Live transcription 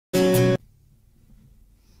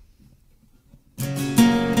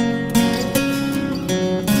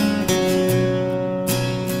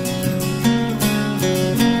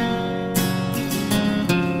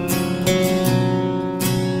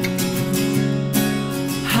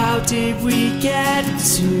did we get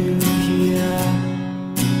to here?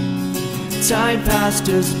 Time passed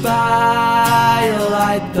us by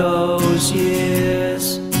like those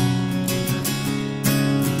years.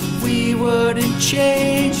 We wouldn't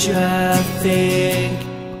change a thing.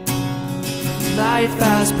 Life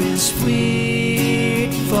has been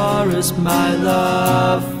sweet for us, my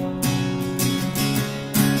love.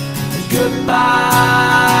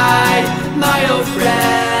 Goodbye, my old friend.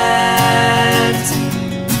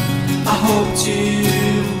 I hope to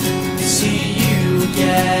see you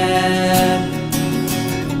again.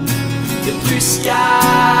 The blue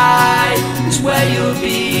sky is where you'll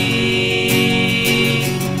be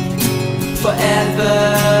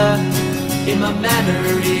forever in my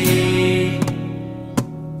memory.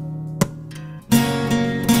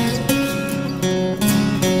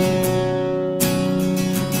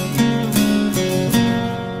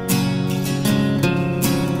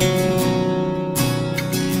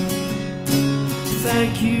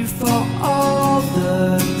 Thank you for all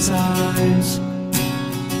the times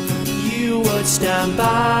you would stand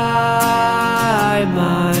by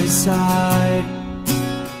my side.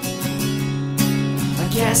 I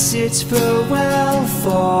guess it's farewell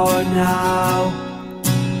for now.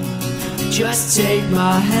 Just take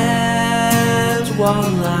my hand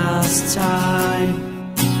one last time.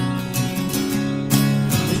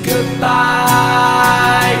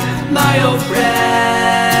 Goodbye, my old friend.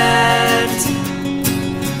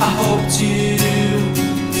 I hope to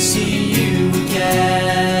see you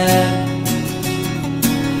again.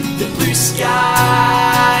 The blue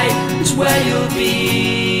sky is where you'll be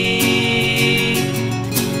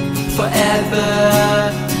forever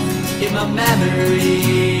in my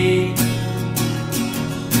memory.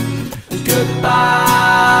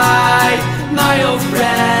 Goodbye, my old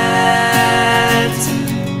friend.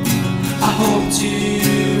 I hope to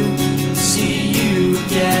see you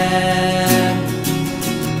again.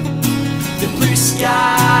 The blue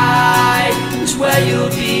sky is where you'll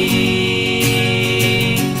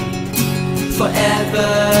be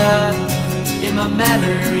forever in my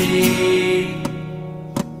memory.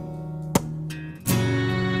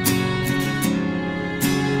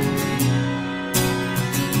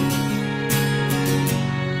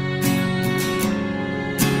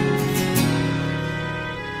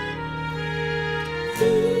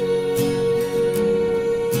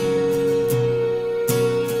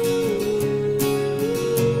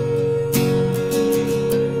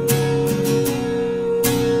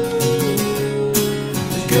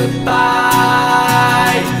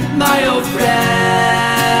 Goodbye, my old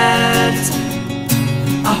friend.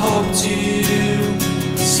 I hope to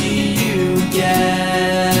see you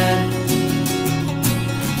again.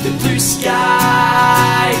 The blue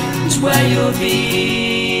sky is where you'll be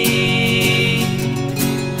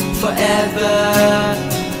forever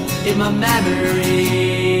in my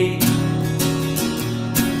memory.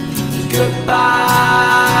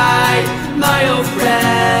 Goodbye, my old friend.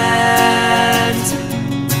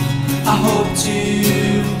 I hope to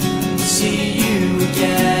see you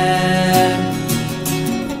again.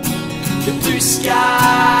 The blue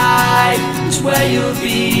sky is where you'll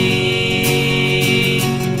be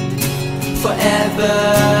forever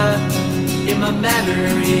in my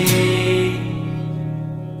memory.